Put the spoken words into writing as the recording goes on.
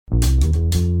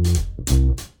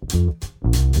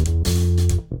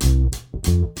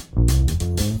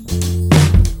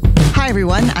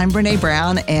I'm Brené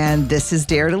Brown, and this is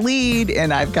Dare to Lead,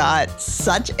 and I've got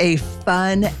such a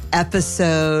fun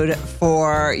episode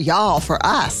for y'all, for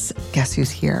us. Guess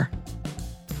who's here?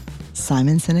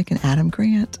 Simon Sinek and Adam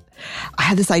Grant. I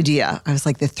had this idea. I was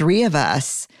like, the three of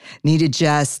us need to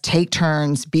just take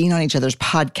turns being on each other's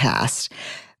podcast,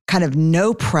 kind of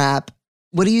no prep.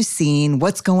 What are you seeing?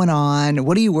 What's going on?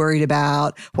 What are you worried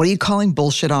about? What are you calling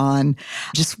bullshit on?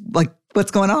 Just like,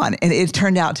 what's going on? And it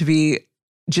turned out to be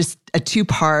just a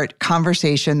two-part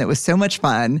conversation that was so much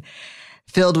fun,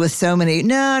 filled with so many,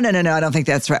 no, I don't think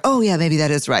that's right. Oh, yeah, maybe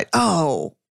that is right.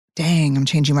 Oh, dang, I'm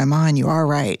changing my mind. You are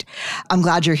right. I'm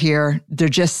glad you're here. They're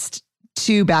just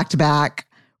two back-to-back,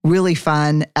 really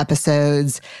fun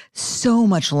episodes. So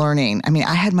much learning. I mean,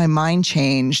 I had my mind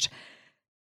changed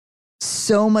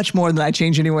so much more than I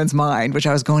change anyone's mind, which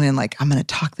I was going in like, I'm going to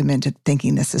talk them into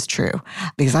thinking this is true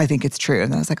because I think it's true.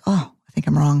 And then I was like, oh, I think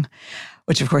I'm wrong.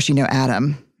 Which, of course, you know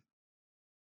Adam,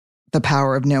 the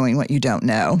power of knowing what you don't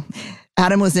know.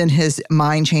 Adam was in his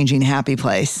mind-changing happy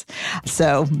place.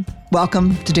 So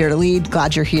welcome to Dare to Lead.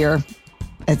 Glad you're here.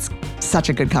 It's such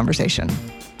a good conversation.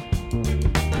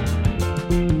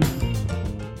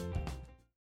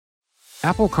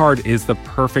 Apple Card is the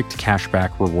perfect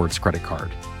cashback rewards credit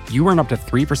card. You earn up to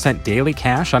 3% daily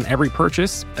cash on every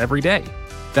purchase every day.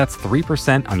 That's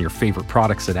 3% on your favorite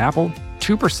products at Apple,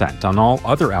 2% on all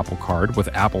other Apple Card with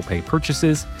Apple Pay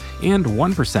purchases, and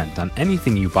 1% on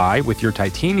anything you buy with your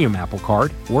titanium Apple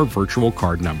Card or virtual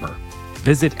card number.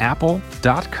 Visit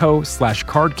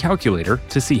apple.co/card calculator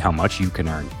to see how much you can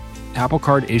earn. Apple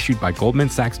Card issued by Goldman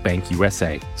Sachs Bank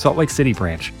USA, Salt Lake City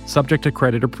branch, subject to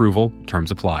credit approval,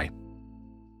 terms apply.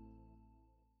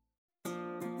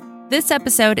 This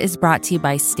episode is brought to you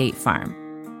by State Farm.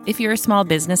 If you're a small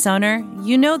business owner,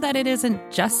 you know that it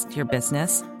isn't just your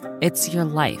business, it's your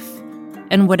life.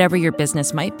 And whatever your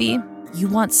business might be, you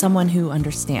want someone who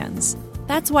understands.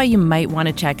 That's why you might want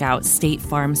to check out State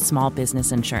Farm Small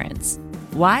Business Insurance.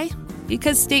 Why?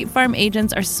 Because State Farm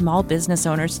agents are small business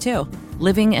owners too,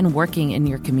 living and working in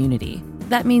your community.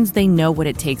 That means they know what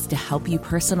it takes to help you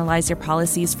personalize your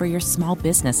policies for your small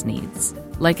business needs.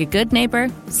 Like a good neighbor,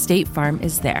 State Farm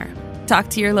is there. Talk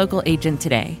to your local agent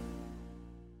today.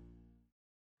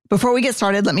 Before we get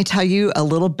started, let me tell you a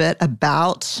little bit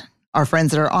about our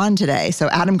friends that are on today. So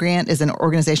Adam Grant is an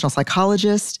organizational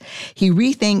psychologist. He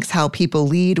rethinks how people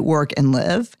lead, work, and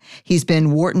live. He's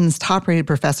been Wharton's top-rated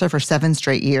professor for 7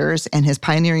 straight years, and his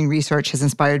pioneering research has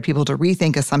inspired people to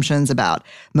rethink assumptions about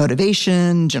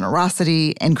motivation,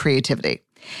 generosity, and creativity.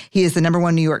 He is the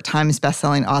 #1 New York Times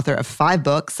bestselling author of 5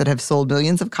 books that have sold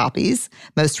millions of copies.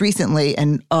 Most recently,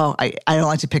 and I don't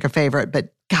like to pick a favorite,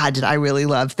 but God, did I really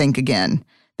love Think Again,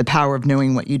 The Power of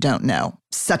Knowing What You Don't Know.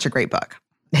 Such a great book.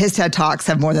 His TED Talks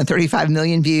have more than 35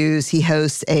 million views. He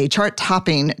hosts a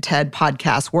chart-topping TED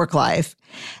podcast, Work Life.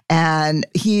 And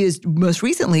he has most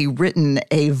recently written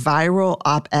a viral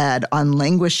op-ed on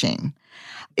languishing.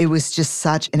 It was just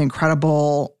such an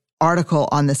incredible article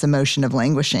on this emotion of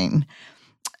languishing.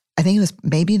 I think it was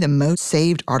maybe the most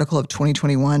saved article of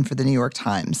 2021 for the New York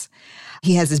Times.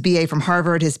 He has his BA from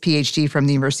Harvard, his PhD from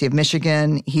the University of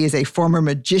Michigan. He is a former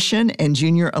magician and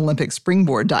junior Olympic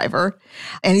springboard diver.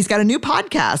 And he's got a new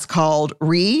podcast called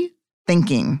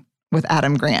Rethinking with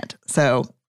Adam Grant. So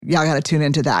y'all got to tune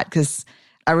into that because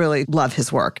I really love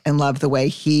his work and love the way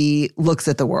he looks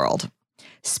at the world.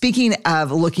 Speaking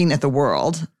of looking at the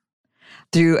world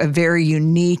through a very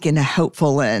unique and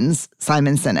hopeful lens,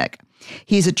 Simon Sinek.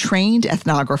 He's a trained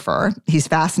ethnographer. He's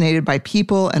fascinated by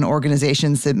people and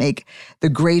organizations that make the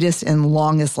greatest and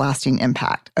longest lasting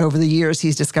impact. Over the years,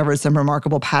 he's discovered some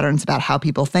remarkable patterns about how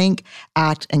people think,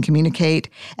 act, and communicate,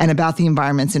 and about the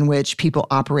environments in which people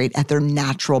operate at their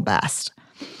natural best.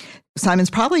 Simon's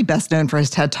probably best known for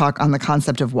his TED Talk on the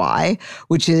concept of why,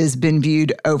 which has been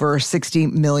viewed over 60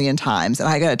 million times. And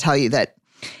I got to tell you that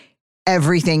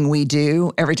everything we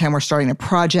do, every time we're starting a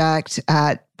project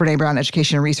at Brené Brown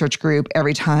Education and Research Group,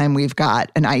 every time we've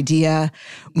got an idea,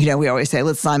 we always say,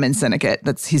 let's Simon Sinek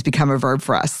it. He's become a verb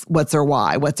for us. What's our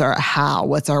why? What's our how?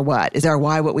 What's our what? Is our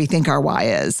why what we think our why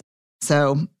is?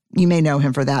 So you may know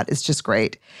him for that. It's just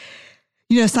great.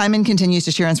 Simon continues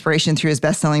to share inspiration through his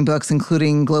best-selling books,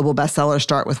 including global bestsellers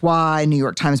Start With Why, New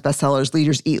York Times bestsellers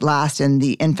Leaders Eat Last, and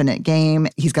The Infinite Game.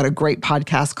 He's got a great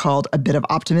podcast called A Bit of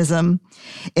Optimism.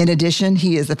 In addition,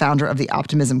 he is the founder of the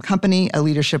Optimism Company, a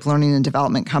leadership learning and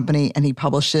development company, and he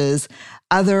publishes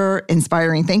other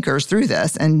inspiring thinkers through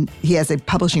this. And he has a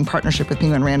publishing partnership with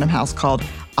Penguin Random House called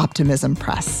Optimism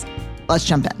Press. Let's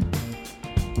jump in.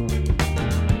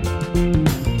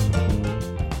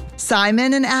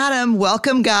 Simon and Adam,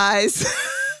 welcome, guys.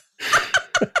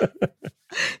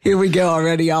 Here we go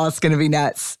already, y'all. It's going to be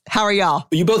nuts. How are y'all?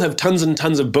 You both have tons and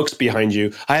tons of books behind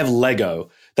you. I have Lego.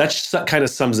 That kind of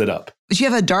sums it up. Do you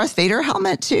have a Darth Vader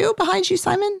helmet too behind you,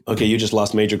 Simon? Okay, you just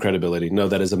lost major credibility. No,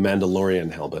 that is a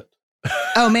Mandalorian helmet.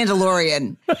 Oh,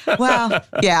 Mandalorian. Well,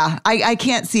 yeah, I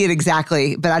can't see it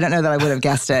exactly, but I don't know that I would have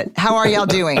guessed it. How are y'all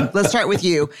doing? Let's start with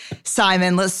you,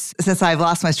 Simon. Since I've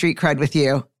lost my street cred with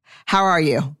you, how are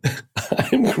you?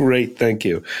 I'm great, thank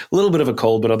you. A little bit of a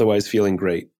cold, but otherwise feeling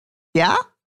great. Yeah?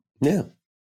 Yeah.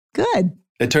 Good.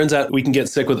 It turns out we can get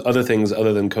sick with other things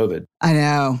other than COVID. I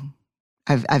know.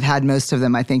 I've had most of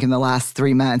them, I think, in the last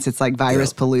 3 months. It's like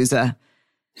virus palooza.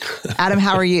 Adam,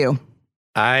 how are you?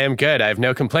 I am good. I have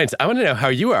no complaints. I want to know how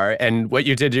you are and what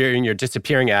you did during your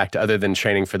disappearing act other than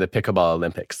training for the pickleball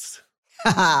Olympics.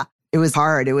 It was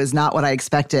hard. It was not what I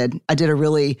expected. I did a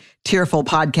really tearful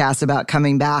podcast about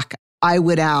coming back. I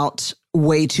went out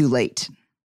way too late.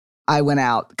 I went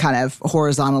out kind of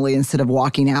horizontally instead of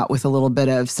walking out with a little bit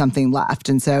of something left.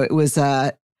 And so it was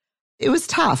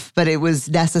tough, but it was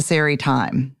necessary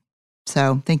time.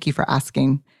 So thank you for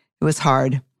asking. It was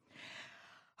hard.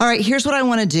 All right, here's what I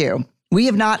want to do. We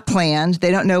have not planned.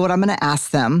 They don't know what I'm going to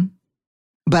ask them,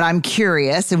 but I'm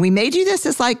curious. And we may do this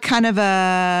as like kind of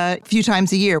a few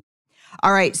times a year.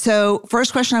 All right, so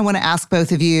first question I want to ask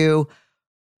both of you.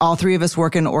 All three of us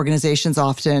work in organizations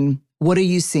often. What are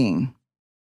you seeing?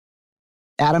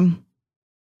 Adam?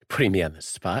 Putting me on the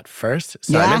spot first,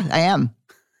 Simon? Yeah, I am.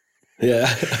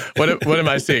 Yeah. What am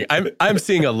I seeing? I'm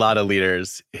seeing a lot of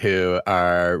leaders who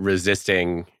are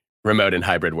resisting remote and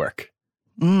hybrid work.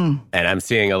 And I'm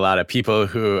seeing a lot of people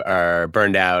who are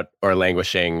burned out or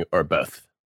languishing or both.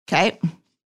 Okay.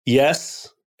 Yes.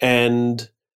 And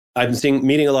I'm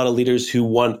meeting a lot of leaders who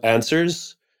want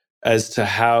answers as to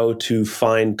how to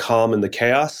find calm in the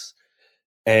chaos.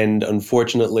 And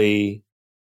unfortunately,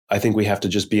 I think we have to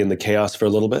just be in the chaos for a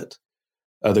little bit.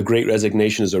 The Great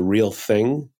Resignation is a real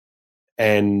thing.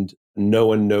 And no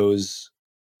one knows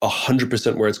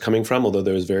 100% where it's coming from, although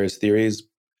there's various theories.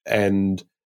 And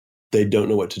they don't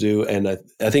know what to do. And I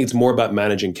think it's more about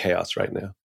managing chaos right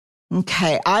now.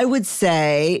 Okay. I would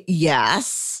say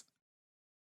yes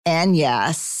and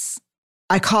yes.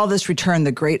 I call this return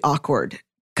the great awkward.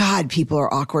 God, people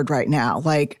are awkward right now.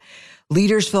 Like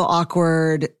leaders feel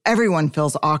awkward. Everyone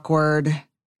feels awkward.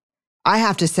 I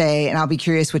have to say, and I'll be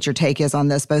curious what your take is on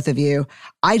this, both of you,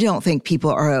 I don't think people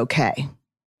are okay.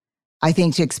 I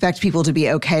think to expect people to be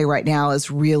okay right now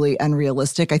is really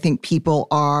unrealistic. I think people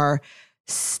are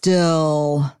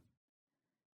still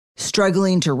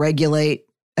struggling to regulate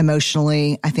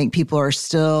emotionally. I think people are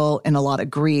still in a lot of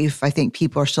grief. I think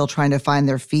people are still trying to find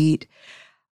their feet.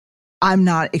 I'm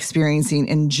not experiencing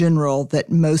in general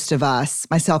that most of us,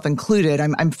 myself included,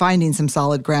 I'm finding some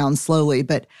solid ground slowly,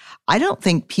 but I don't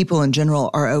think people in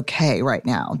general are okay right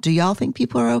now. Do y'all think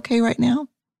people are okay right now?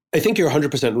 I think you're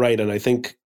 100% right. And I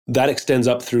think that extends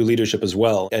up through leadership as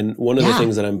well. And one of the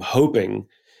things that I'm hoping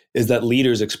is that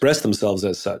leaders express themselves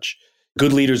as such.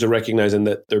 Good leaders are recognizing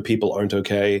that their people aren't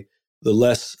okay. The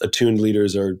less attuned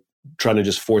leaders are trying to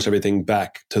just force everything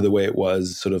back to the way it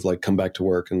was, sort of like come back to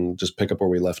work and just pick up where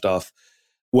we left off.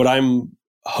 What I'm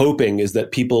hoping is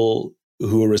that people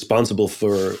who are responsible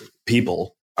for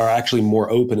people are actually more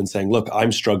open and saying, look,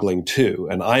 I'm struggling too,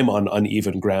 and I'm on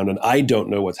uneven ground, and I don't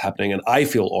know what's happening, and I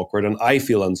feel awkward, and I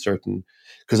feel uncertain.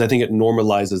 Because I think it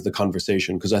normalizes the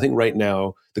conversation. Because I think right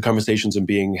now, the conversations are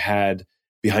being had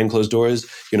behind closed doors.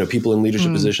 You know, people in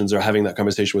leadership positions are having that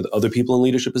conversation with other people in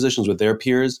leadership positions, with their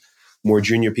peers. More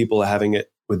junior people are having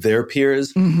it with their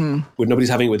peers. But nobody's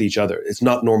having it with each other. It's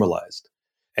not normalized.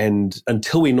 And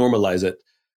until we normalize it,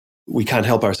 we can't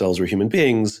help ourselves. We're human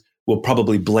beings. We'll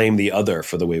probably blame the other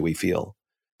for the way we feel.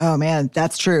 Oh, man,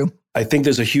 that's true. I think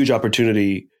there's a huge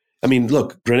opportunity. I mean,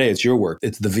 look, Brené, it's your work.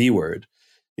 It's the V word.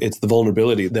 It's the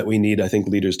vulnerability that we need, I think,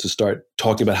 leaders to start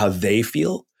talking about how they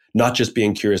feel, not just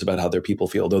being curious about how their people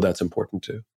feel, though that's important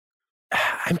too.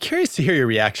 I'm curious to hear your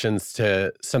reactions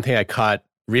to something I caught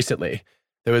recently.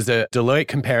 There was a Deloitte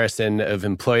comparison of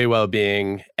employee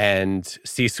well-being and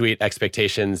C-suite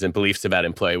expectations and beliefs about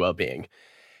employee well-being.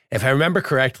 If I remember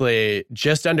correctly,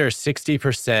 just under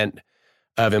 60%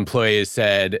 of employees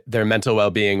said their mental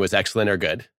well-being was excellent or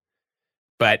good.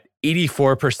 But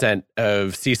 84%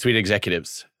 of C-suite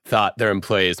executives thought their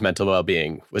employees' mental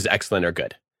well-being was excellent or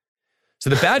good. So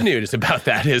the bad news about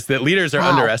that is that leaders are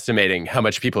underestimating how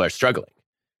much people are struggling.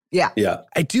 Yeah.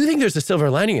 I do think there's a silver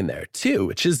lining in there too,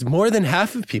 which is more than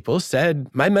half of people said,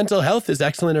 my mental health is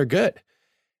excellent or good.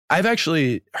 I've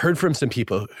actually heard from some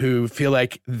people who feel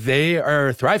like they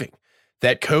are thriving,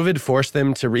 that COVID forced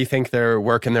them to rethink their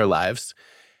work and their lives,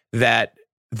 that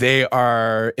they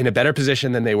are in a better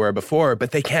position than they were before,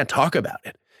 but they can't talk about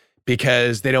it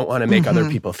because they don't want to make other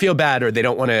people feel bad, or they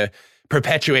don't want to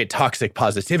perpetuate toxic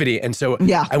positivity. And so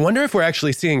I wonder if we're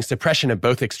actually seeing suppression of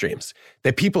both extremes,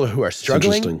 that people who are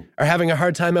struggling are having a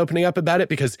hard time opening up about it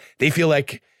because they feel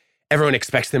like everyone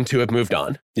expects them to have moved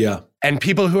on. Yeah. And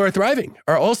people who are thriving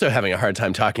are also having a hard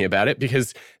time talking about it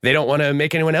because they don't want to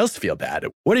make anyone else feel bad.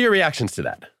 What are your reactions to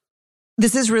that?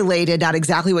 This is related, not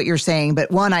exactly what you're saying,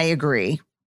 but one, I agree.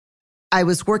 I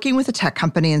was working with a tech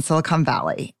company in Silicon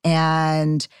Valley,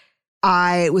 and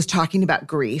I was talking about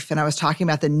grief, and I was talking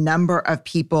about the number of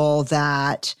people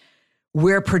that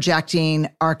we're projecting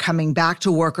are coming back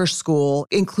to work or school,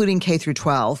 including K through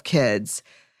 12 kids,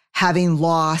 having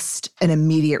lost an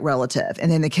immediate relative.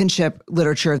 And in the kinship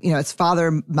literature, it's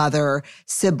father, mother,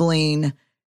 sibling,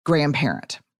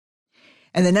 grandparent.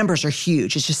 And the numbers are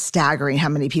huge. It's just staggering how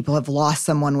many people have lost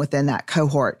someone within that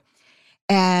cohort.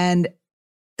 And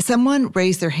someone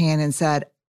raised their hand and said,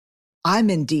 I'm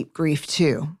in deep grief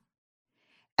too.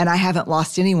 And I haven't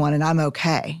lost anyone and I'm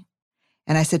okay.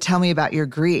 And I said, tell me about your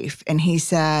grief. And he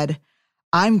said,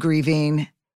 I'm grieving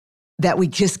that we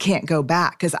just can't go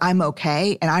back because I'm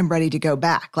okay and I'm ready to go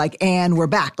back. And we're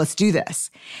back, let's do this.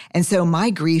 And so my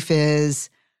grief is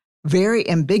very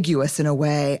ambiguous in a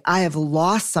way. I have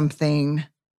lost something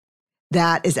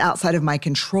that is outside of my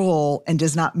control and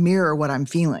does not mirror what I'm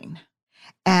feeling.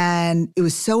 And it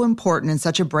was so important and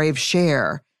such a brave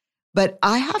share. But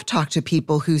I have talked to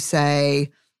people who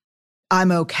say,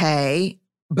 I'm okay,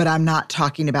 but I'm not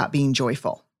talking about being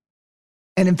joyful.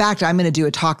 And in fact, I'm going to do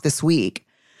a talk this week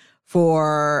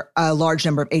for a large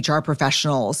number of HR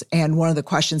professionals. And one of the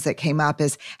questions that came up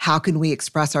is, how can we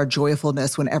express our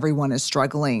joyfulness when everyone is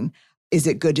struggling? Is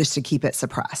it good just to keep it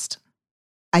suppressed?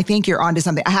 I think you're onto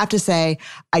something. I have to say,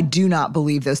 I do not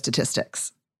believe those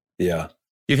statistics. Yeah.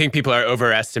 You think people are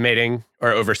overestimating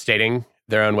or overstating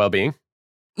their own well-being?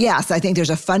 Yes, I think there's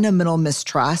a fundamental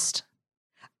mistrust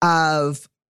of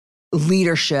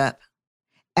leadership.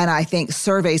 And I think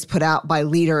surveys put out by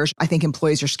leaders, I think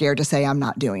employees are scared to say, I'm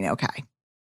not doing okay.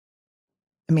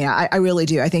 I mean, I really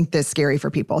do. I think that's scary for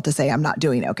people to say, I'm not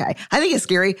doing okay. I think it's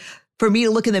scary for me to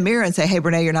look in the mirror and say, hey,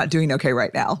 Brené, you're not doing okay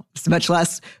right now. It's much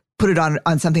less put it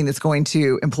on something that's going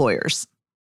to employers.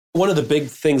 One of the big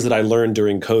things that I learned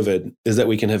during COVID is that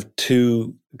we can have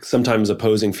two sometimes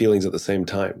opposing feelings at the same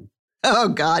time. Oh,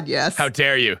 God, yes. How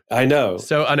dare you? I know.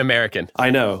 So un-American. I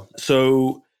know.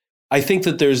 So I think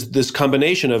that there's this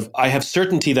combination of, I have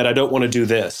certainty that I don't want to do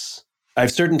this. I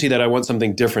have certainty that I want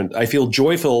something different. I feel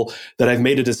joyful that I've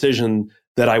made a decision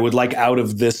that I would like out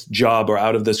of this job or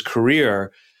out of this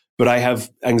career, but I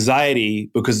have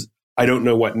anxiety because I don't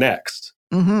know what next.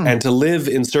 Mm-hmm. And to live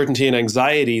in certainty and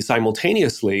anxiety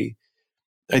simultaneously,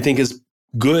 I think is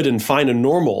good and fine and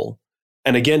normal.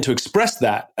 And again, to express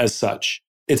that as such,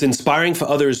 it's inspiring for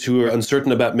others who are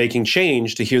uncertain about making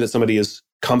change to hear that somebody is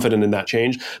confident in that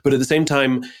change. But at the same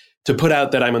time, to put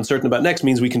out that I'm uncertain about next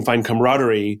means we can find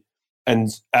camaraderie and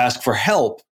ask for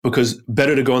help, because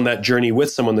better to go on that journey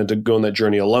with someone than to go on that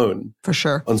journey alone. For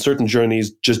sure. Uncertain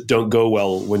journeys just don't go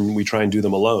well when we try and do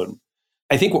them alone.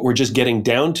 I think what we're just getting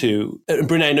down to,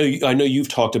 Brené, I know you've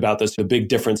talked about this, the big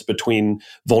difference between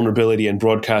vulnerability and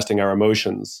broadcasting our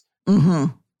emotions. Mm-hmm.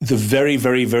 The very,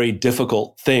 very, very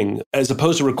difficult thing, as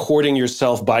opposed to recording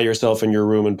yourself by yourself in your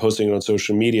room and posting it on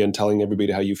social media and telling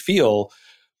everybody how you feel,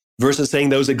 versus saying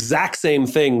those exact same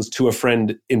things to a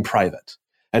friend in private,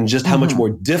 and just how much more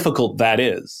difficult that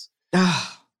is.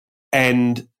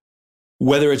 And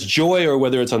whether it's joy or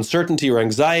whether it's uncertainty or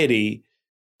anxiety,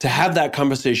 to have that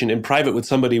conversation in private with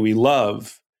somebody we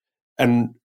love,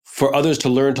 and for others to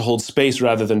learn to hold space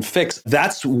rather than fix,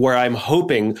 that's where I'm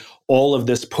hoping all of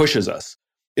this pushes us,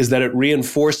 is that it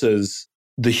reinforces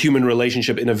the human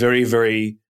relationship in a very,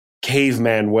 very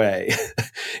caveman way,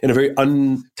 in a very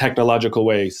untechnological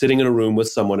way, sitting in a room with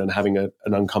someone and having an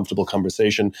uncomfortable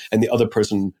conversation, and the other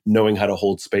person knowing how to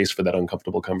hold space for that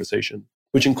uncomfortable conversation,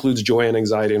 which includes joy and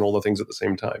anxiety and all the things at the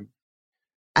same time.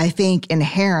 I think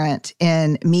inherent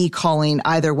in me calling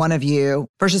either one of you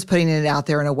versus putting it out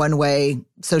there in a one-way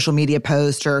social media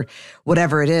post or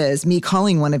whatever it is, me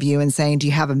calling one of you and saying, do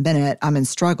you have a minute? I'm in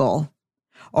struggle.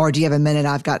 Or do you have a minute?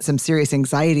 I've got some serious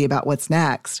anxiety about what's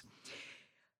next.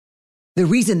 The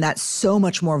reason that's so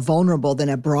much more vulnerable than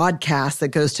a broadcast that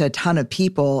goes to a ton of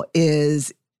people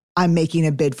is I'm making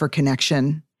a bid for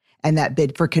connection. And that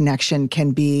bid for connection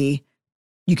can be,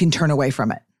 you can turn away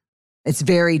from it. It's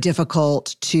very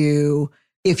difficult to,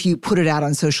 if you put it out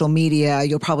on social media,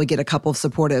 you'll probably get a couple of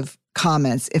supportive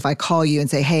comments. If I call you and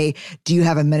say, hey, do you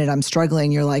have a minute? I'm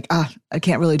struggling. You're like, I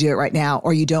can't really do it right now.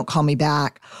 Or you don't call me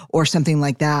back or something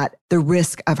like that. The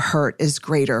risk of hurt is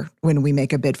greater when we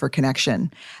make a bid for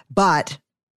connection. But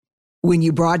when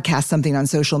you broadcast something on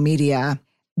social media,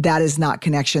 that is not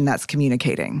connection, that's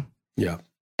communicating. Yeah.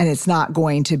 And it's not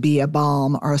going to be a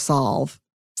balm or a salve,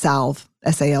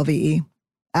 S-A-L-V-E.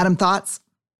 Adam, thoughts?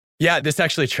 Yeah, this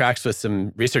actually tracks with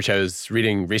some research I was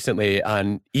reading recently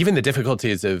on even the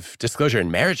difficulties of disclosure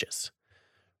in marriages,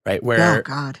 right? Where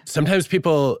sometimes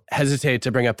people hesitate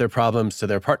to bring up their problems to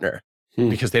their partner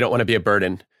because they don't want to be a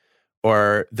burden,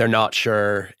 or they're not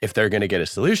sure if they're going to get a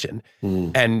solution.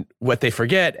 And what they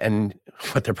forget, and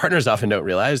what their partners often don't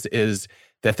realize, is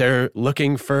that they're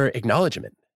looking for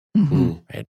acknowledgement,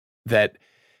 right? That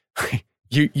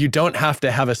you don't have to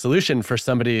have a solution for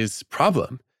somebody's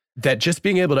problem, that just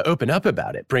being able to open up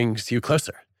about it brings you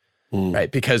closer,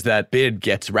 right? Because that bid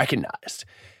gets recognized.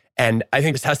 And I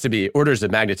think this has to be orders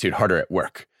of magnitude harder at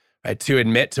work, right? To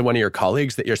admit to one of your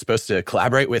colleagues that you're supposed to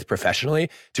collaborate with professionally,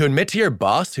 to admit to your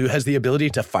boss who has the ability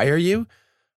to fire you,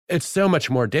 it's so much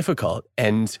more difficult.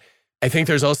 And I think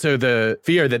there's also the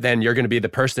fear that then you're going to be the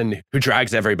person who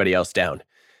drags everybody else down,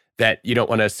 that you don't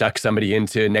want to suck somebody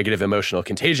into negative emotional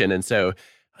contagion. And so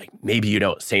maybe you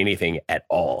don't say anything at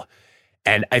all.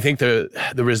 And I think the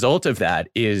result of that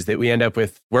is that we end up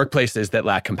with workplaces that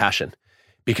lack compassion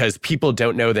because people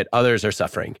don't know that others are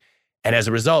suffering. And as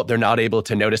a result, they're not able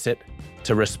to notice it,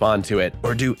 to respond to it,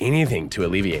 or do anything to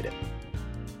alleviate it.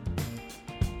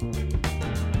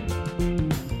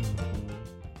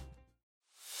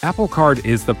 Apple Card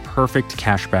is the perfect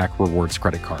cashback rewards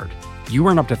credit card. You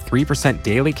earn up to 3%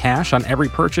 daily cash on every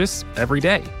purchase every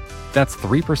day. That's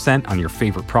 3% on your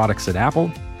favorite products at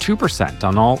Apple, 2%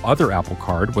 on all other Apple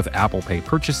Card with Apple Pay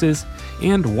purchases,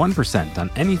 and 1%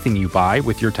 on anything you buy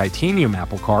with your titanium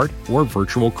Apple Card or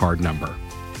virtual card number.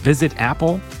 Visit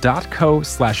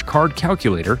apple.co/card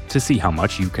calculator to see how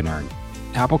much you can earn.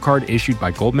 Apple Card issued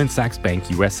by Goldman Sachs Bank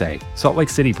USA, Salt Lake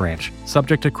City branch,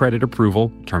 subject to credit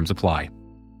approval, terms apply.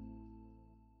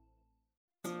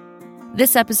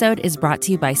 This episode is brought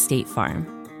to you by State Farm.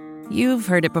 You've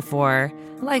heard it before.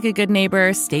 Like a good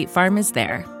neighbor, State Farm is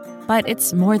there. But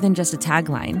it's more than just a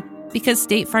tagline, because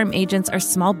State Farm agents are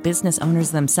small business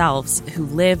owners themselves who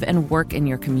live and work in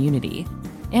your community.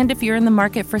 And if you're in the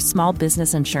market for small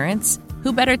business insurance,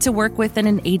 who better to work with than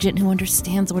an agent who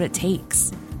understands what it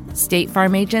takes? State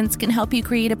Farm agents can help you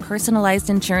create a personalized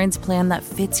insurance plan that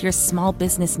fits your small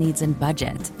business needs and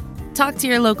budget. Talk to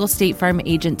your local State Farm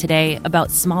agent today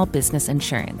about small business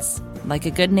insurance. Like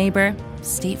a good neighbor,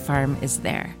 State Farm is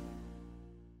there.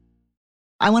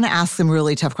 I want to ask some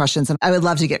really tough questions, and I would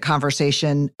love to get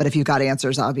conversation, but if you've got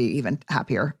answers, I'll be even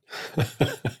happier.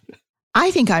 I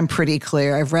think I'm pretty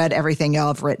clear. I've read everything y'all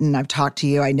have written. I've talked to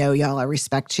you. I know y'all. I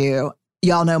respect you.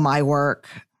 Y'all know my work.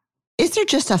 Is there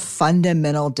just a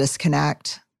fundamental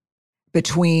disconnect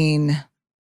between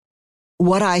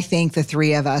what I think the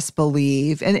three of us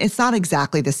believe? And it's not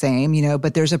exactly the same,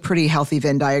 but there's a pretty healthy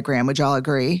Venn diagram. Would y'all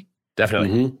agree?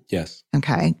 Definitely. Yes.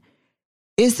 Okay.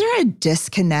 Is there a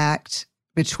disconnect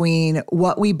between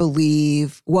what we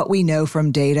believe, what we know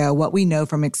from data, what we know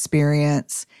from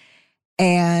experience,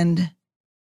 and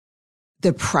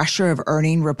the pressure of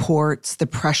earning reports, the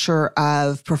pressure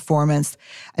of performance?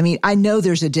 I mean, I know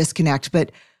there's a disconnect,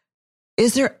 but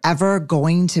is there ever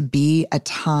going to be a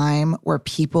time where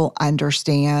people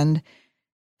understand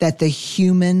that the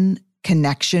human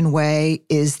connection way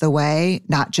is the way,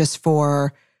 not just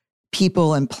for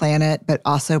people and planet, but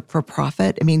also for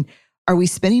profit? I mean, are we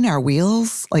spinning our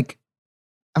wheels?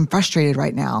 I'm frustrated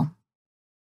right now.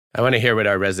 I want to hear what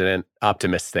our resident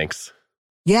optimist thinks.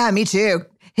 Yeah, me too.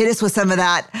 Hit us with some of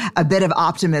that, a bit of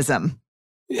optimism.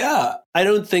 Yeah, I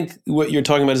don't think what you're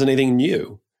talking about is anything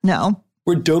new. No.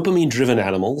 We're dopamine-driven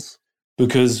animals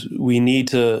because we need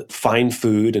to find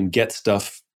food and get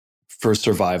stuff for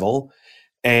survival.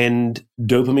 And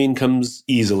dopamine comes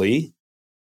easily,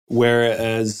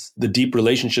 whereas the deep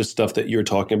relationship stuff that you're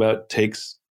talking about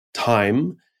takes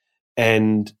time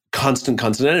and constant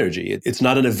energy. It's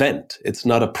not an event. It's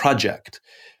not a project.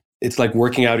 It's like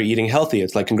working out or eating healthy.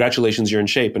 It's like, congratulations, you're in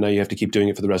shape, and now you have to keep doing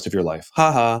it for the rest of your life.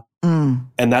 Ha ha.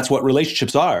 And that's what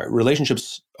relationships are.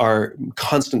 Relationships are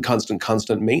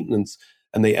constant maintenance,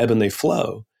 and they ebb and they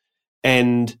flow.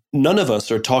 And none of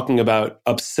us are talking about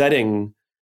upsetting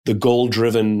the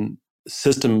goal-driven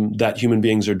system that human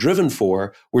beings are driven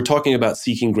for. We're talking about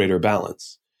seeking greater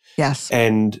balance. Yes.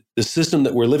 And the system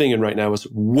that we're living in right now is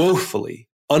woefully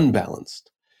unbalanced.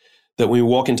 That when we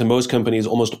walk into most companies,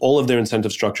 almost all of their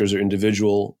incentive structures are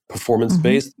individual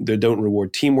performance-based. They don't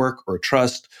reward teamwork or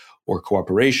trust or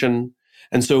cooperation.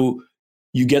 And so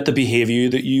you get the behavior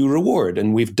that you reward.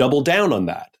 And we've doubled down on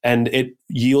that. And it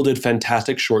yielded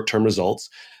fantastic short-term results.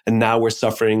 And now we're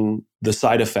suffering the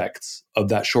side effects of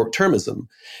that short-termism.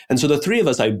 And so the three of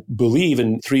us, I believe,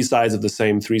 in three sides of the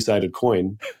same three-sided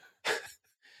coin.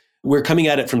 We're coming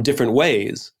at it from different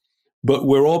ways, but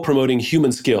we're all promoting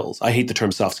human skills. I hate the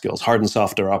term soft skills. Hard and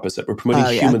soft are opposite. We're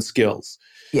promoting human skills.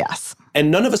 Yes. And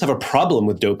none of us have a problem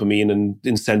with dopamine and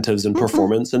incentives and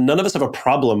performance. And none of us have a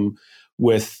problem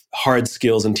with hard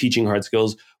skills and teaching hard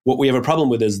skills. What we have a problem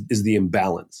with is the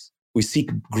imbalance. We seek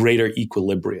greater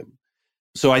equilibrium.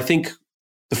 So I think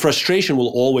the frustration will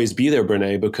always be there,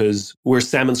 Brené, because we're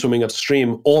salmon swimming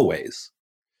upstream always.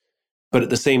 But at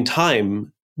the same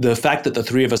time, the fact that the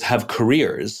three of us have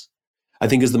careers, I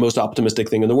think, is the most optimistic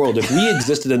thing in the world. If we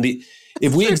existed in the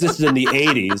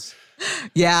 80s,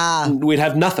 we'd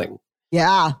have nothing.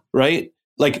 Yeah. Right?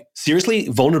 Like, seriously,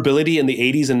 vulnerability in the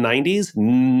 80s and 90s?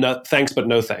 No, thanks, but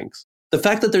no thanks. The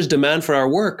fact that there's demand for our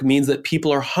work means that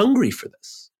people are hungry for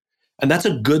this. And that's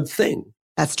a good thing.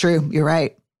 That's true. You're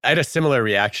right. I had a similar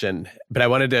reaction, but I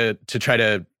wanted to try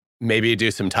to maybe do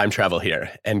some time travel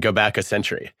here and go back a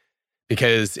century.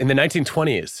 Because in the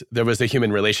 1920s, there was a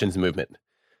human relations movement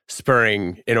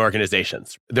spurring in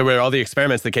organizations. There were all the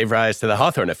experiments that gave rise to the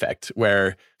Hawthorne effect,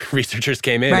 where researchers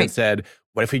came in and said,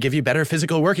 what if we give you better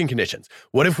physical working conditions?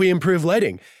 What if we improve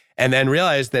lighting? And then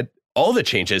realized that all the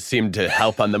changes seemed to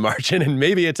help on the margin, and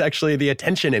maybe it's actually the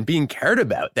attention and being cared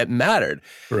about that mattered.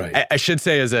 Right. I should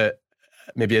say, as a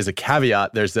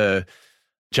caveat, there's a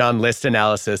John List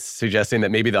analysis suggesting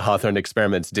that maybe the Hawthorne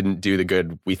experiments didn't do the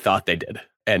good we thought they did.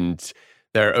 And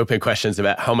there are open questions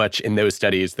about how much in those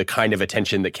studies the kind of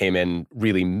attention that came in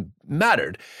really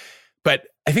mattered. But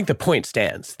I think the point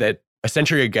stands that a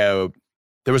century ago,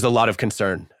 there was a lot of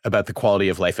concern about the quality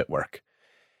of life at work.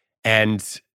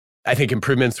 And I think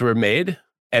improvements were made,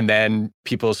 and then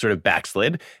people sort of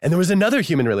backslid. And there was another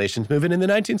human relations movement in the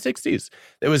 1960s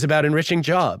that was about enriching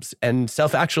jobs and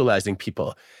self-actualizing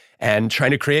people and trying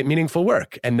to create meaningful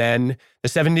work. And then the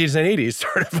 70s and 80s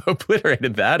sort of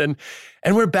obliterated that, and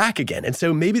we're back again. And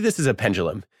so maybe this is a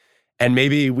pendulum, and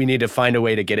maybe we need to find a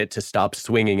way to get it to stop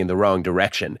swinging in the wrong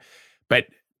direction. But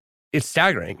it's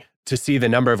staggering to see the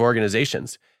number of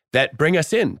organizations that bring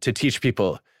us in to teach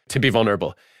people to be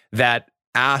vulnerable, that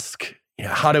ask,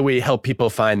 how do we help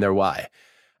people find their why?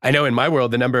 I know in my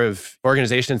world, the number of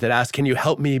organizations that ask, can you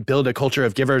help me build a culture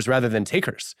of givers rather than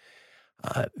takers?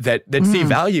 That see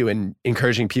value in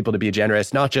encouraging people to be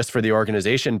generous, not just for the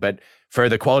organization, but for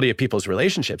the quality of people's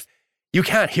relationships. You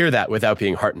can't hear that without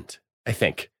being heartened, I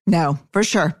think. No, for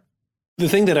sure. The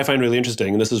thing that I find really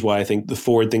interesting, and this is why I think the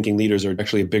forward-thinking leaders are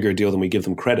actually a bigger deal than we give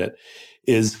them credit,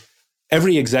 is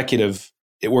every executive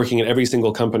working at every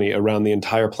single company around the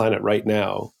entire planet right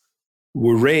now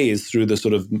were raised through the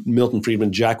sort of Milton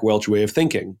Friedman, Jack Welch way of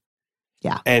thinking.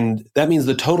 Yeah. And that means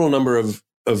the total number of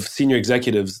senior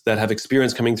executives that have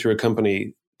experience coming through a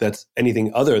company that's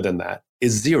anything other than that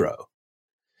is zero.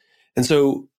 And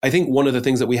so I think one of the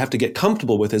things that we have to get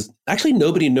comfortable with is actually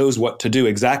nobody knows what to do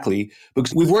exactly,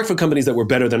 because we've worked for companies that were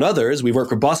better than others. We've worked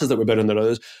for bosses that were better than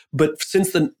others. But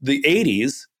since the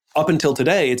 80s up until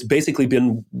today, it's basically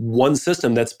been one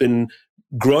system that's been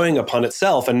growing upon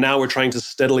itself. And now we're trying to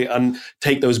steadily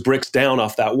take those bricks down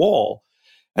off that wall.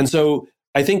 And so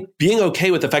I think being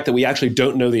okay with the fact that we actually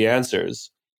don't know the answers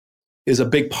is a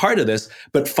big part of this,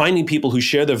 but finding people who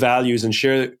share the values and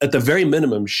share, at the very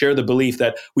minimum, share the belief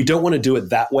that we don't want to do it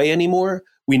that way anymore.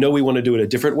 We know we want to do it a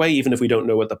different way, even if we don't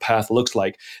know what the path looks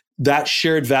like. That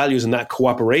shared values and that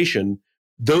cooperation,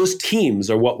 those teams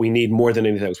are what we need more than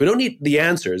anything else. We don't need the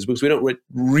answers because we don't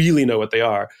really know what they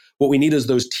are. What we need is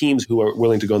those teams who are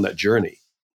willing to go on that journey.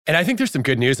 And I think there's some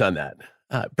good news on that.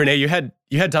 Brené, you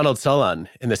had Donald Sull on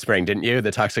in the spring, didn't you?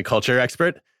 The toxic culture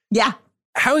expert. Yeah.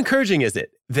 How encouraging is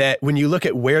it that when you look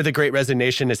at where the Great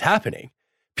Resignation is happening,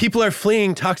 people are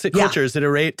fleeing toxic cultures at a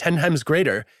rate 10 times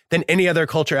greater than any other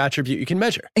culture attribute you can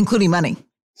measure? Including money.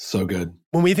 So good.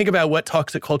 When we think about what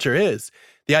toxic culture is,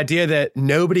 the idea that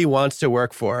nobody wants to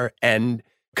work for and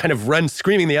kind of run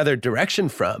screaming the other direction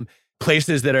from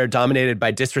places that are dominated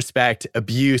by disrespect,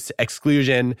 abuse,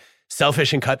 exclusion,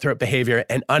 selfish and cutthroat behavior,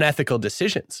 and unethical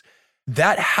decisions.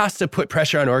 That has to put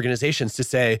pressure on organizations to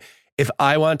say, if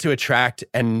I want to attract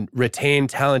and retain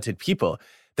talented people,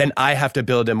 then I have to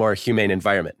build a more humane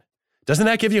environment. Doesn't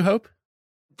that give you hope?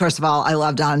 First of all, I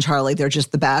love Don and Charlie. They're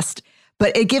just the best.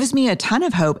 But it gives me a ton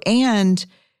of hope. And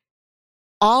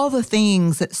all the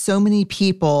things that so many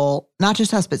people, not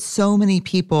just us, but so many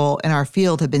people in our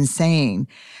field have been saying,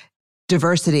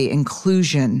 diversity,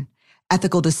 inclusion,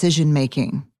 ethical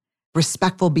decision-making,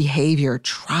 respectful behavior,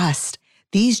 trust,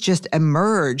 these just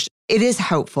emerged. It is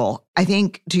hopeful. I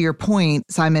think to your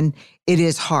point, Simon, it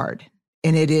is hard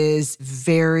and it is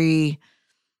very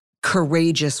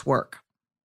courageous work.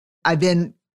 I've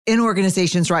been in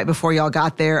organizations right before y'all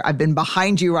got there. I've been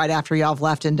behind you right after y'all have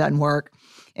left and done work.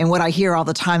 And what I hear all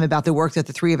the time about the work that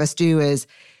the three of us do is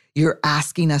you're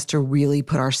asking us to really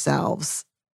put ourselves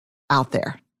out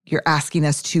there. You're asking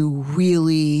us to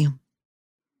really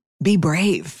be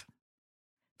brave.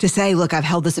 To say, look, I've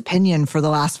held this opinion for the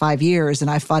last 5 years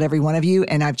and I've fought every one of you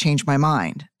and I've changed my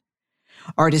mind.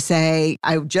 Or to say,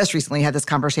 I just recently had this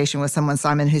conversation with someone,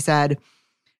 Simon, who said,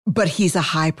 but he's a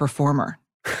high performer,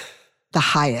 the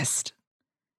highest.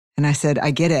 And I said,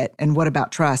 I get it. And what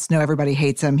about trust? No, everybody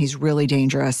hates him. He's really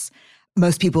dangerous.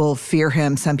 Most people fear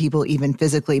him, some people even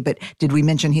physically. But did we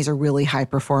mention he's a really high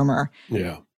performer?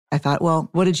 Yeah. I thought, well,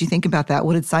 what did you think about that?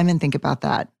 What did Simon think about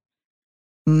that?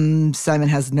 Simon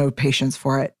has no patience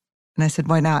for it. And I said,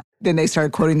 why not? Then they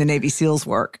started quoting the Navy SEALs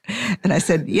work. And I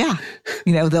said, yeah,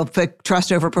 they'll put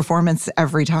trust over performance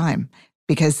every time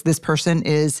because this person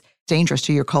is dangerous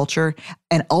to your culture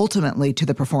and ultimately to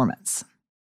the performance.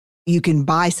 You can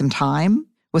buy some time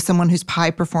with someone who's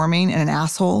high performing and an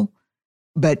asshole,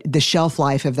 but the shelf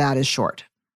life of that is short.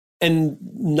 And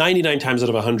 99 times out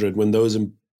of 100, when those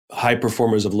high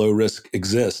performers of low risk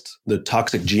exist, the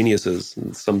toxic geniuses,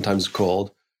 sometimes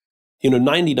called,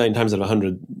 99 times out of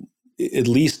 100, at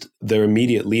least their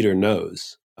immediate leader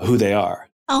knows who they are.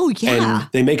 Oh, yeah. And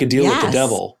they make a deal with the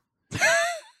devil.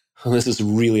 This is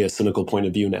really a cynical point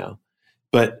of view now.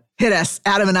 But hit us.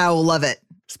 Adam and I will love it.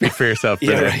 Speak for yourself,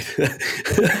 Brené.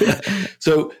 Yeah, right.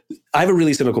 So I have a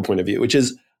really cynical point of view, which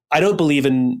is I don't believe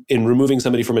in removing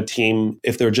somebody from a team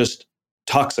if they're just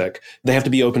toxic. They have to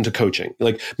be open to coaching.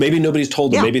 Like maybe nobody's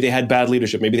told them, maybe they had bad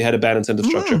leadership, maybe they had a bad incentive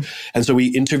structure. And so we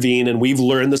intervene and we've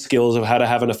learned the skills of how to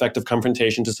have an effective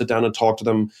confrontation, to sit down and talk to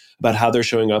them about how they're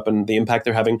showing up and the impact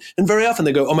they're having. And very often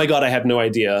they go, oh my God, I had no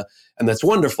idea. And that's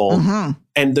wonderful.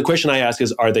 And the question I ask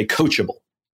is, are they coachable?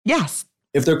 Yes.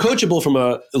 If they're coachable from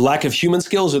a lack of human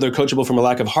skills or they're coachable from a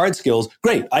lack of hard skills,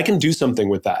 great, I can do something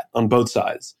with that on both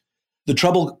sides. The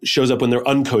trouble shows up when they're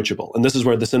uncoachable. And this is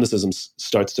where the cynicism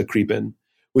starts to creep in,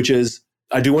 which is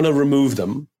I do want to remove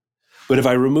them. But if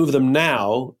I remove them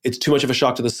now, it's too much of a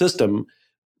shock to the system.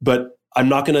 But I'm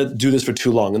not going to do this for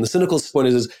too long. And the cynical point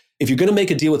is if you're going to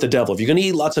make a deal with the devil, if you're going to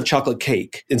eat lots of chocolate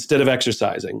cake instead of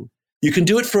exercising, you can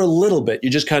do it for a little bit. You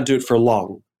just can't do it for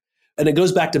long. And it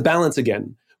goes back to balance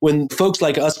again. When folks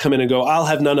like us come in and go, I'll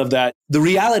have none of that. The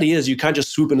reality is you can't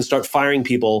just swoop in and start firing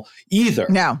people either.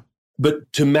 No.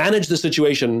 But to manage the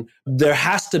situation, there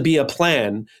has to be a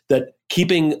plan that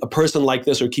keeping a person like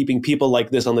this or keeping people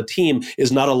like this on the team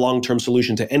is not a long-term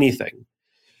solution to anything.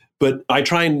 But I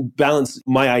try and balance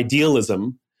my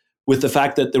idealism with the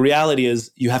fact that the reality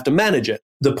is you have to manage it.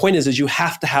 The point is you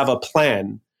have to have a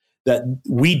plan that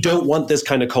we don't want this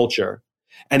kind of culture.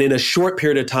 And in a short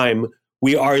period of time,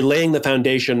 we are laying the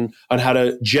foundation on how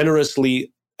to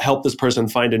generously help this person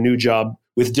find a new job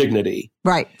with dignity.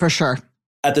 Right, for sure.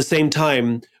 At the same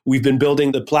time, we've been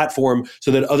building the platform so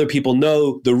that other people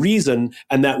know the reason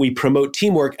and that we promote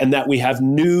teamwork and that we have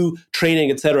new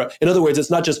training, et cetera. In other words, it's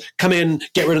not just come in,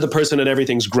 get rid of the person and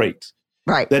everything's great.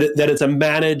 Right. That it's a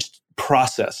managed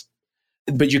process.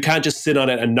 But you can't just sit on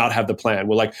it and not have the plan.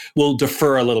 We'll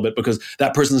defer a little bit because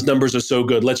that person's numbers are so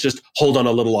good. Let's just hold on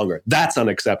a little longer. That's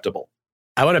unacceptable.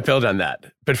 I want to build on that.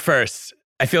 But first,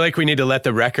 I feel like we need to let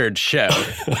the record show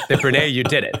that, Brené, you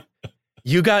did it.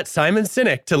 You got Simon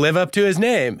Sinek to live up to his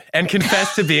name and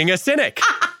confess to being a cynic.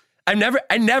 I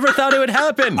never thought it would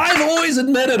happen. I've always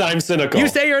admitted I'm cynical. You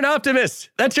say you're an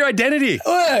optimist. That's your identity.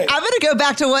 Hey. I'm going to go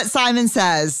back to what Simon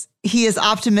says. He is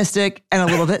optimistic and a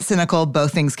little bit cynical.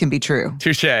 Both things can be true.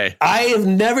 Touché. I have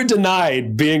never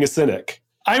denied being a cynic.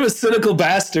 I'm a cynical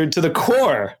bastard to the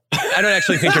core. I don't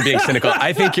actually think you're being cynical.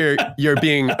 I think you're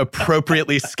being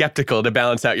appropriately skeptical to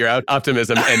balance out your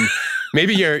optimism. And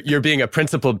maybe you're being a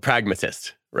principled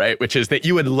pragmatist, right? Which is that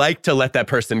you would like to let that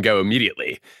person go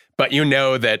immediately, but you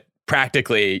know that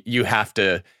practically you have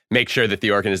to make sure that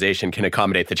the organization can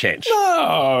accommodate the change.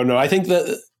 No. I think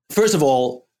that, first of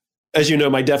all, as you know,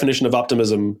 my definition of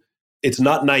optimism, it's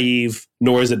not naive,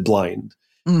 nor is it blind.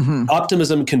 Mm-hmm.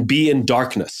 Optimism can be in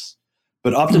darkness,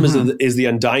 but optimism is the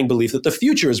undying belief that the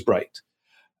future is bright.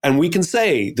 And we can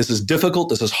say, this is difficult,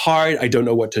 this is hard, I don't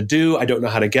know what to do, I don't know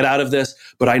how to get out of this,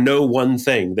 but I know one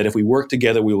thing, that if we work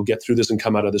together, we will get through this and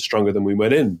come out of this stronger than we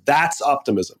went in. That's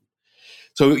optimism.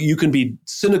 So you can be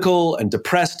cynical and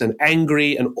depressed and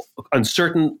angry and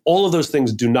uncertain. All of those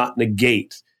things do not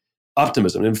negate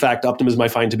optimism. In fact, optimism I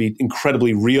find to be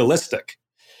incredibly realistic.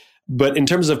 But in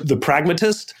terms of the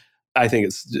pragmatist, I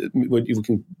think you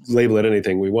can label it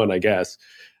anything we want, I guess.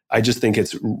 I just think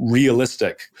it's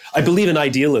realistic. I believe in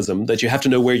idealism, that you have to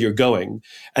know where you're going.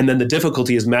 And then the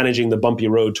difficulty is managing the bumpy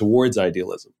road towards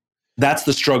idealism. That's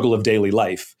the struggle of daily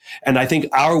life. And I think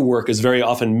our work is very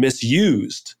often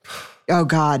misused. Oh,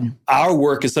 God. Our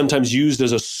work is sometimes used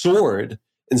as a sword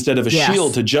instead of a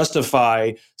shield to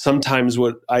justify sometimes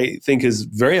what I think is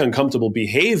very uncomfortable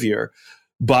behavior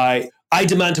by, I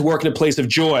demand to work in a place of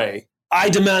joy. I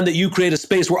demand that you create a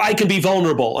space where I can be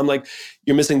vulnerable. I'm like,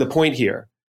 you're missing the point here.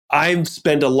 I've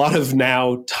spent a lot of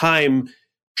now time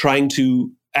trying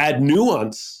to add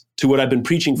nuance to what I've been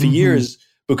preaching for years,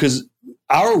 because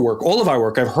our work, all of our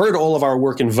work, I've heard all of our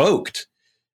work invoked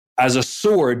as a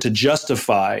sword to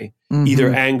justify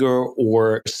either anger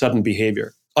or sudden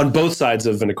behavior on both sides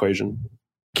of an equation.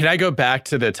 Can I go back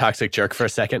to the toxic jerk for a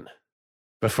second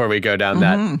before we go down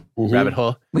that rabbit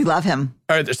hole? We love him.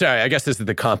 Or, sorry, I guess this is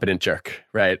the competent jerk,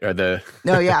 right? Or the...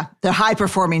 Oh, yeah. The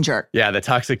high-performing jerk. Yeah, the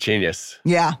toxic genius.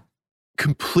 Yeah.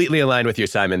 Completely aligned with you,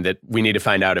 Simon, that we need to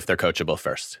find out if they're coachable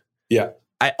first. Yeah.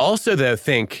 I also, though,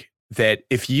 think that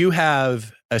if you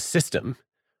have a system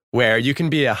where you can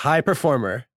be a high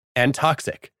performer and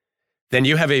toxic, then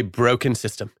you have a broken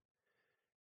system.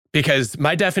 Because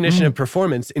my definition of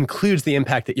performance includes the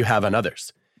impact that you have on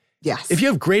others. Yes. If you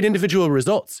have great individual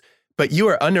results, but you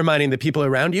are undermining the people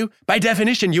around you, by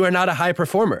definition, you are not a high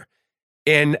performer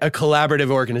in a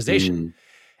collaborative organization.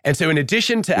 And so in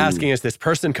addition to asking, is this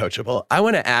person coachable? I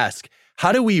want to ask,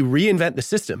 how do we reinvent the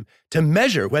system to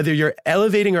measure whether you're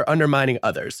elevating or undermining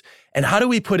others? And how do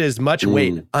we put as much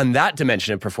weight on that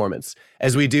dimension of performance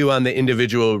as we do on the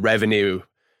individual revenue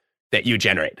that you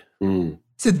generate?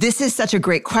 So this is such a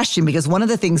great question, because one of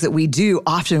the things that we do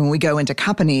often when we go into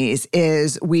companies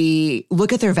is we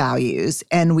look at their values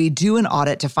and we do an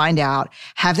audit to find out,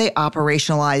 have they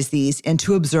operationalized these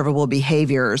into observable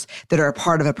behaviors that are a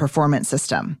part of a performance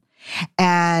system?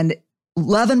 And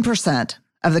 11%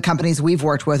 of the companies we've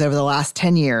worked with over the last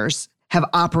 10 years have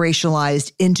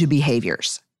operationalized into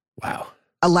behaviors. Wow.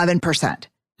 11%.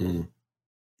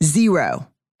 0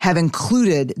 have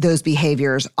included those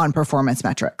behaviors on performance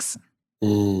metrics.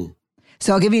 So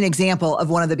I'll give you an example of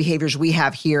one of the behaviors we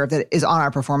have here that is on our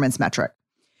performance metric.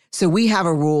 So we have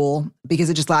a rule,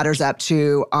 because it just ladders up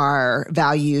to our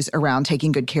values around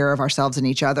taking good care of ourselves and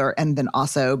each other, and then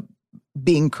also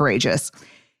being courageous.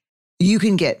 You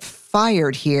can get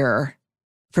fired here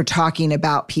for talking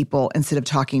about people instead of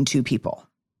talking to people.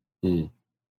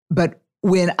 But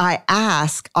when I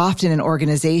ask often in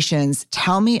organizations,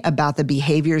 tell me about the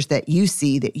behaviors that you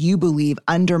see that you believe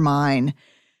undermine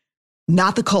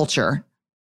not the culture,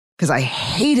 because I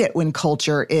hate it when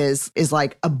culture is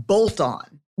like a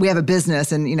bolt-on. We have a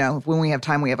business and, when we have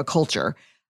time, we have a culture.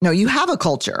 No, you have a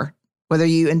culture. Whether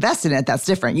you invest in it, that's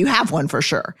different. You have one for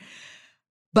sure.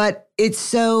 But it's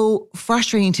so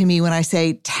frustrating to me when I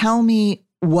say, tell me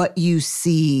what you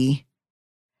see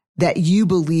that you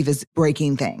believe is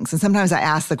breaking things. And sometimes I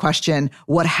ask the question,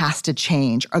 what has to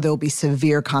change, or there will be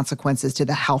severe consequences to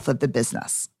the health of the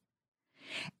business?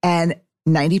 And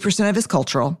 90% of it is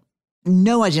cultural,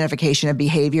 no identification of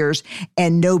behaviors,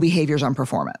 and no behaviors on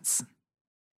performance.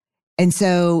 And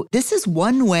so this is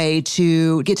one way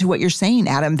to get to what you're saying,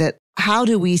 Adam, that how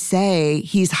do we say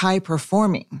he's high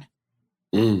performing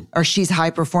or she's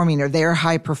high performing or they're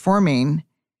high performing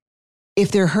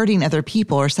if they're hurting other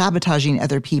people or sabotaging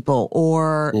other people,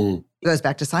 or it goes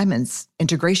back to Simon's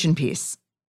integration piece.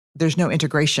 There's no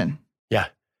integration. Yeah,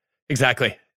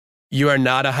 exactly. You are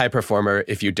not a high performer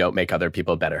if you don't make other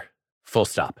people better. Full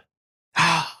stop.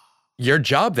 Your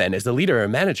job then as a leader or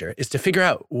manager is to figure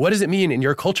out, what does it mean in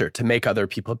your culture to make other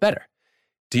people better?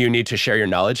 Do you need to share your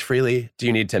knowledge freely? Do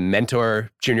you need to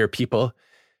mentor junior people?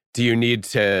 Do you need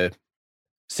to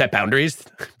set boundaries,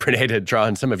 Brené, to draw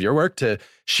on some of your work to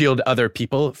shield other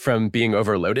people from being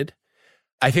overloaded?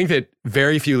 I think that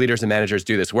very few leaders and managers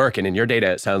do this work. And in your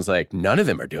data, it sounds like none of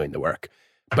them are doing the work.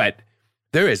 But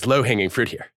there is low-hanging fruit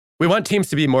here. We want teams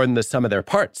to be more than the sum of their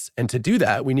parts. And to do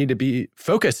that, we need to be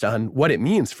focused on what it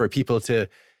means for people to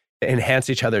enhance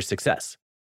each other's success.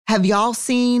 Have y'all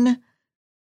seen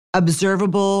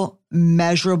observable,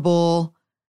 measurable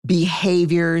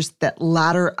behaviors that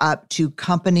ladder up to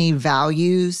company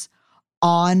values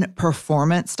on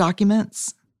performance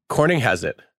documents? Corning has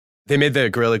it. They made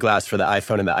the Gorilla Glass for the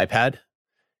iPhone and the iPad.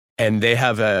 And they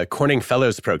have a Corning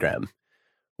Fellows program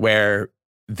where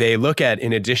they look at,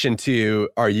 in addition to,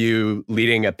 are you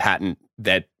leading a patent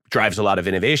that drives a lot of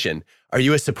innovation, are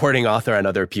you a supporting author on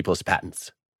other people's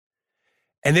patents?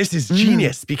 And this is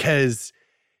genius because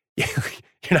you're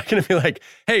not going to be like,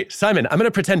 hey, Simon, I'm going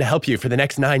to pretend to help you for the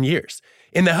next 9 years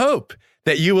in the hope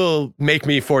that you will make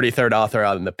me 43rd author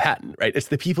on the patent, right? It's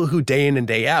the people who day in and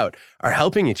day out are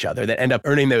helping each other that end up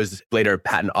earning those later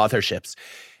patent authorships.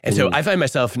 And so I find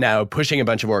myself now pushing a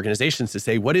bunch of organizations to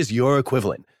say, what is your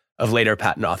equivalent of later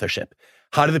patent authorship?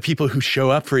 How do the people who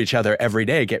show up for each other every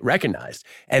day get recognized?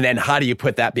 And then how do you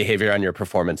put that behavior on your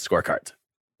performance scorecards?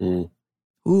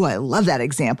 Ooh, I love that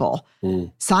example.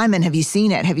 Simon, have you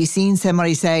seen it? Have you seen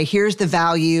somebody say, here's the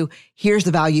value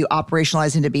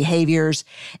operationalized into behaviors,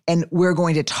 and we're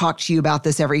going to talk to you about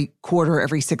this every quarter,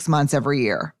 every 6 months, every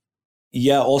year?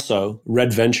 Yeah, also,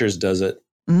 Red Ventures does it.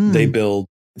 They build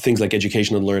things like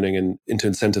education and learning and into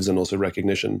incentives and also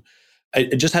recognition. I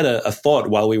just had a thought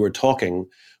while we were talking,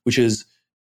 which is,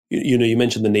 you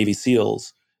mentioned the Navy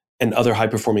SEALs and other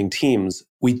high-performing teams.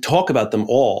 We talk about them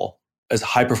all as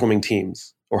high-performing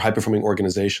teams or high-performing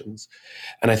organizations.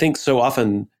 And I think so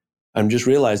often I'm just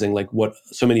realizing like what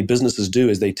so many businesses do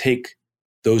is they take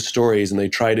those stories and they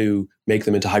try to make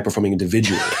them into high-performing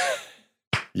individuals.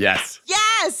 Yes.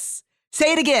 Yes!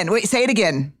 Say it again. Wait, say it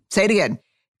again. Say it again.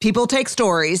 People take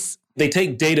stories. They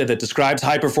take data that describes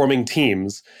high-performing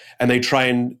teams and they try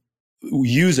and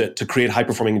use it to create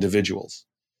high-performing individuals.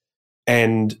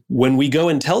 And when we go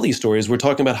and tell these stories, we're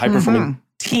talking about high-performing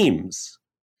teams.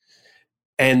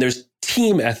 And there's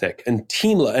team ethic and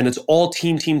and it's all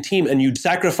team. And you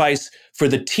sacrifice for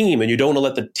the team and you don't want to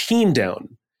let the team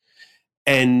down.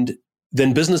 And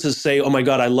then businesses say, oh my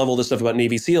God, I love all this stuff about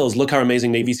Navy SEALs. Look how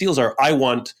amazing Navy SEALs are. I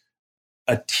want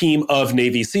a team of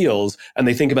Navy SEALs. And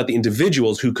they think about the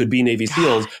individuals who could be Navy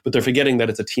SEALs, but they're forgetting that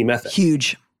it's a team ethic.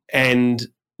 Huge. And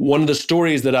one of the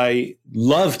stories that I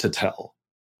love to tell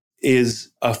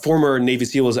is a former Navy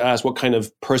SEAL was asked what kind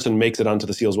of person makes it onto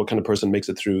the SEALs, what kind of person makes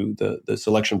it through the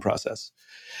selection process.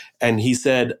 And he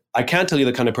said, I can't tell you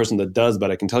the kind of person that does,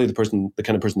 but I can tell you the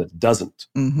kind of person that doesn't.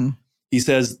 He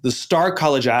says, the star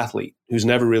college athlete who's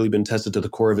never really been tested to the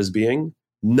core of his being,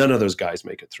 none of those guys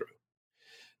make it through.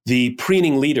 The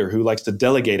preening leader who likes to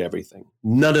delegate everything,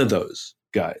 none of those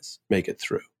guys make it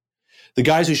through. The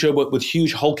guys who show up with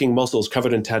huge hulking muscles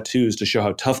covered in tattoos to show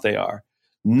how tough they are,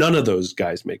 none of those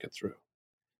guys make it through.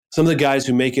 Some of the guys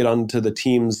who make it onto the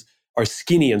teams are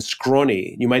skinny and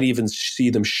scrawny. You might even see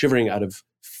them shivering out of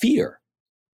fear.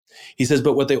 He says,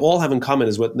 but what they all have in common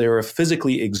is when they're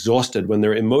physically exhausted, when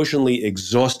they're emotionally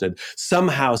exhausted,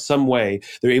 somehow, some way,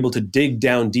 they're able to dig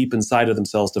down deep inside of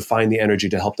themselves to find the energy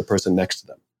to help the person next to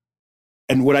them.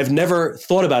 And what I've never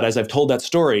thought about as I've told that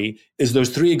story is those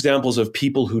three examples of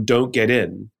people who don't get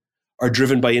in are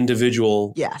driven by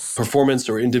individual performance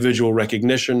or individual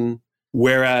recognition,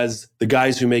 whereas the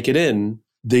guys who make it in,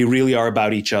 they really are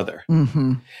about each other.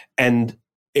 And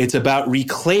it's about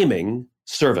reclaiming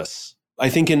service. I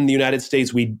think in the United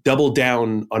States, we double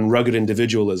down on rugged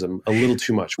individualism a little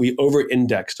too much. We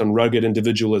over-indexed on rugged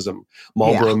individualism,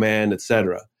 Marlboro Man, et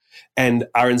cetera. And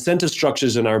our incentive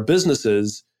structures in our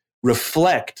businesses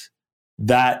reflect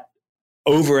that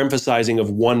overemphasizing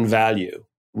of one value,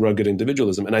 rugged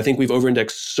individualism. And I think we've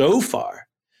over-indexed so far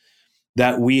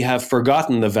that we have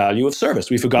forgotten the value of service.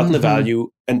 We've forgotten the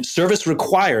value, and service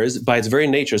requires, by its very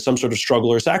nature, some sort of struggle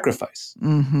or sacrifice.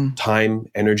 Time,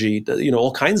 energy,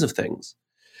 all kinds of things.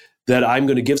 That I'm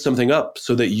going to give something up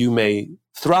so that you may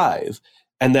thrive.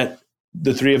 And that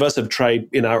the three of us have tried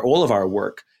in all of our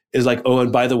work is like, oh,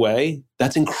 and by the way,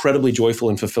 that's incredibly joyful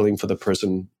and fulfilling for the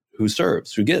person who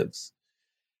serves, who gives.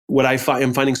 What I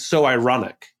am finding so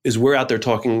ironic is we're out there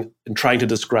talking and trying to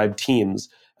describe teams,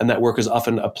 and that work is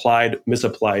often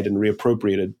misapplied, and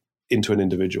reappropriated into an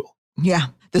individual. Yeah,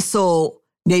 the sole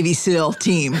Navy SEAL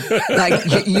team.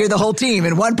 Like you're the whole team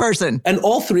in one person. And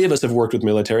all three of us have worked with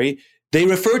military. They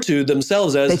refer to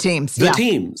themselves as the teams. The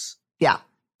teams. Yeah.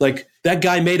 Like that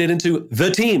guy made it into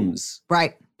the teams.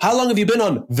 Right. How long have you been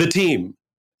on the team?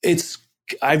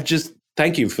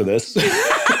 Thank you for this.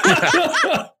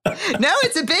 No,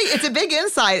 it's a big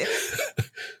insight.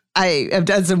 I have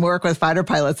done some work with fighter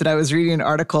pilots, and I was reading an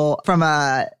article from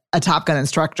a Top Gun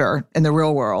instructor in the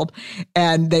real world.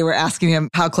 And they were asking him,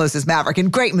 how close is Maverick?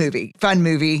 And great movie, fun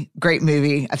movie, great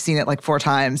movie. I've seen it like 4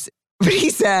 times. But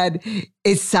he said,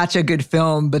 it's such a good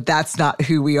film, but that's not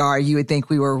who we are. You would think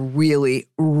we were really,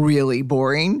 really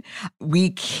boring. We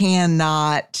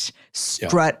cannot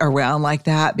strut around like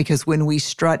that, because when we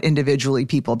strut individually,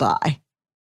 people die.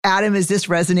 Adam, is this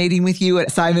resonating with you?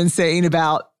 What Simon's saying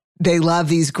about they love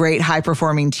these great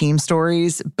high-performing team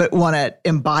stories, but want to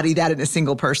embody that in a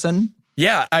single person?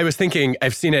 Yeah, I was thinking,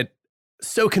 I've seen it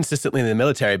so consistently in the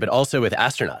military, but also with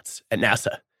astronauts at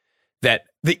NASA, that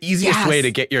the easiest way to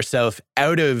get yourself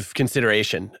out of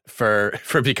consideration for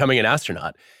becoming an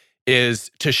astronaut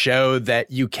is to show that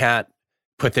you can't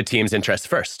put the team's interests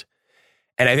first.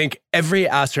 And I think every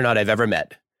astronaut I've ever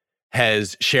met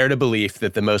has shared a belief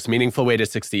that the most meaningful way to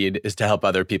succeed is to help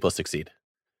other people succeed.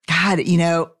 God,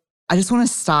 I just want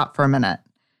to stop for a minute.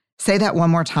 Say that one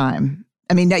more time.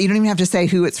 I mean, you don't even have to say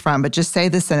who it's from, but just say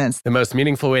the sentence. The most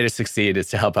meaningful way to succeed is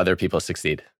to help other people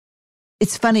succeed.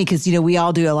 It's funny because, we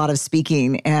all do a lot of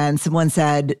speaking, and someone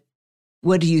said,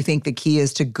 what do you think the key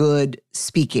is to good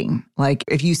speaking? Like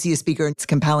if you see a speaker, it's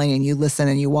compelling and you listen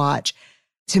and you watch.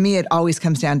 To me, it always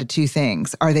comes down to two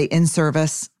things. Are they in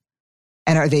service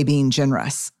and are they being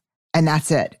generous? And that's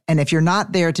it. And if you're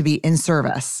not there to be in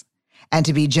service and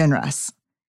to be generous,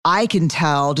 I can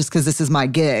tell, just because this is my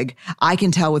gig, I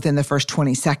can tell within the first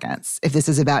 20 seconds if this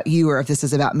is about you or if this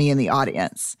is about me and the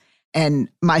audience. And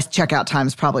my checkout time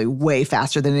is probably way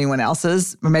faster than anyone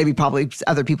else's, or maybe probably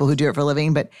other people who do it for a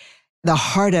living. But the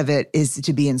heart of it is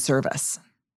to be in service.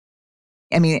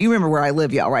 I mean, you remember where I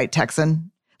live, y'all, right?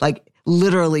 Texan? Like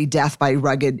literally death by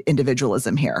rugged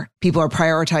individualism here. People are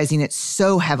prioritizing it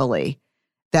so heavily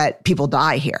that people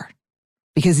die here.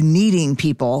 Because needing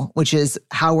people, which is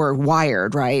how we're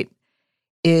wired, right,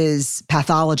 is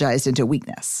pathologized into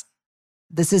weakness.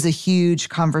 This is a huge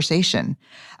conversation.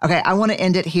 Okay, I want to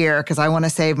end it here because I want to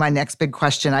save my next big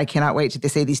question. I cannot wait to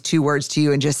say these two words to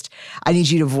you, and I need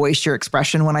you to voice your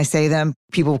expression when I say them.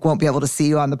 People won't be able to see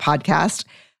you on the podcast.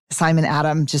 Simon,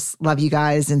 Adam, just love you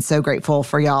guys and so grateful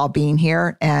for y'all being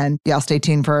here. And y'all stay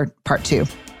tuned for part 2.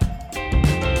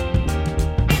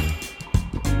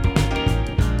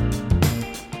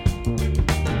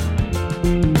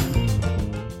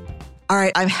 All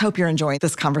right, I hope you're enjoying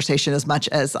this conversation as much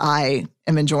as I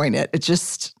am enjoying it. It's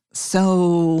just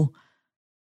so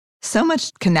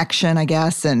much connection, I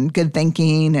guess, and good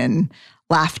thinking and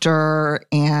laughter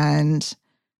and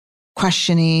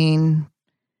questioning.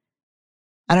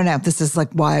 I don't know. This is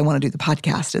like why I want to do the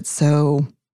podcast. It's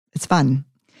fun.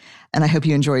 And I hope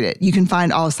you enjoyed it. You can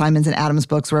find all of Simon's and Adam's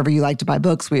books wherever you like to buy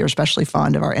books. We are especially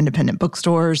fond of our independent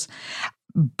bookstores.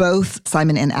 Both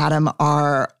Simon and Adam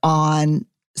are on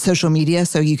social media.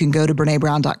 So you can go to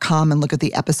BrenéBrown.com and look at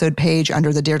the episode page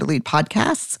under the Dare to Lead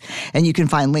podcasts, and you can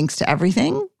find links to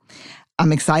everything.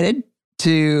 I'm excited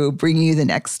to bring you the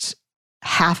next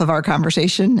half of our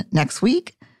conversation next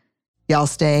week. Y'all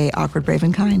stay awkward, brave,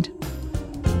 and kind.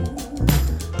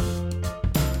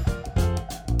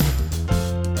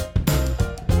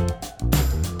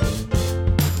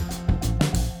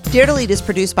 Dare to Lead is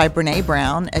produced by Brené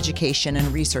Brown Education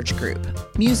and Research Group.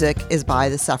 Music is by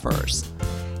The Sufferers.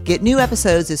 Get new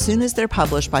episodes as soon as they're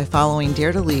published by following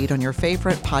Dare to Lead on your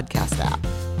favorite podcast app.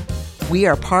 We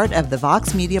are part of the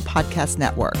Vox Media Podcast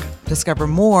Network. Discover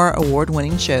more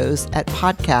award-winning shows at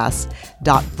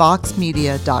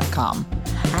podcast.voxmedia.com.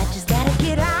 I just gotta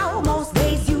get out most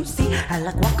days, you see. I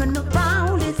like walking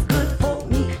around, it's good for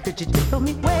me. Could you tell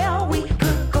me where we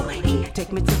could go eat?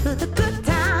 Take me to the good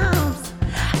times.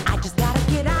 I just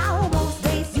gotta get out most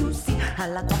days, you see. I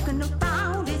like walking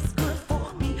around, it's good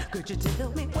for me. Could you tell